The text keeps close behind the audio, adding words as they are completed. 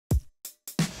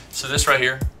So this right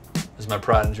here is my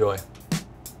pride and joy.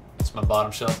 It's my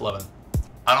bottom shelf lovin'.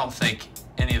 I don't think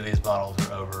any of these bottles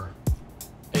are over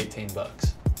 18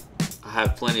 bucks. I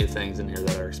have plenty of things in here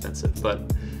that are expensive, but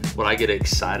what I get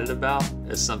excited about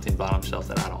is something bottom shelf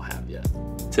that I don't have yet.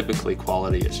 Typically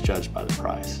quality is judged by the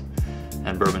price,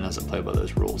 and bourbon doesn't play by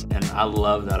those rules, and I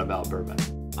love that about bourbon.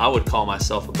 I would call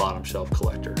myself a bottom shelf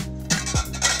collector.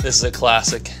 This is a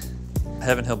classic.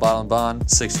 Heaven Hill Bottle and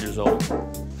Bond, 6 years old.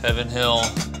 Heaven Hill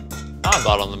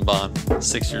Non-Bottle and Bond,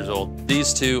 6 years old.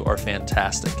 These two are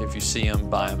fantastic. If you see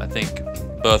them, buy them. I think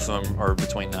both of them are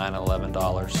between $9 and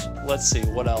 $11. Let's see,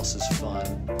 what else is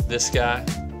fun? This guy,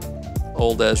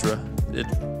 Old Ezra, it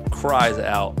cries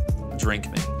out, drink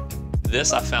me.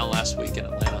 This I found last week in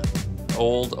Atlanta.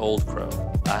 Old Crow.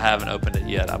 I haven't opened it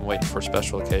yet. I'm waiting for a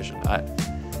special occasion.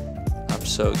 I'm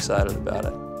so excited about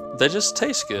it. They just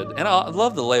taste good. And I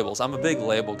love the labels. I'm a big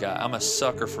label guy. I'm a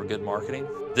sucker for good marketing.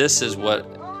 This is what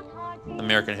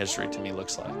American history to me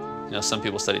looks like. You know, some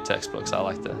people study textbooks. I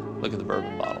like to look at the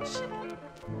bourbon bottles.